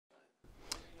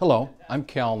Hello, I'm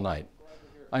Cal Knight.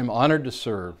 I'm honored to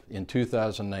serve in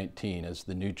 2019 as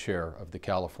the new chair of the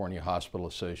California Hospital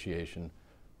Association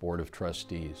Board of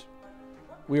Trustees.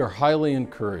 We are highly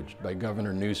encouraged by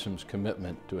Governor Newsom's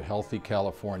commitment to a healthy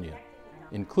California,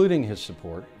 including his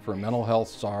support for mental health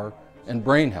SAR and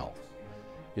brain health.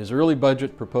 His early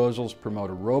budget proposals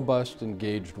promote a robust,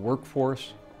 engaged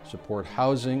workforce, support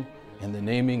housing, and the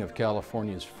naming of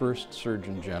California's first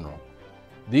Surgeon General.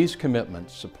 These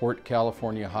commitments support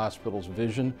California hospitals'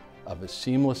 vision of a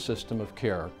seamless system of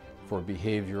care for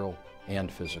behavioral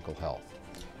and physical health.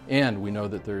 And we know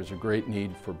that there is a great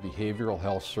need for behavioral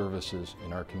health services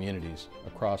in our communities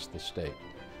across the state.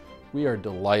 We are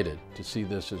delighted to see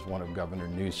this as one of Governor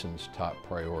Newsom's top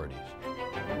priorities.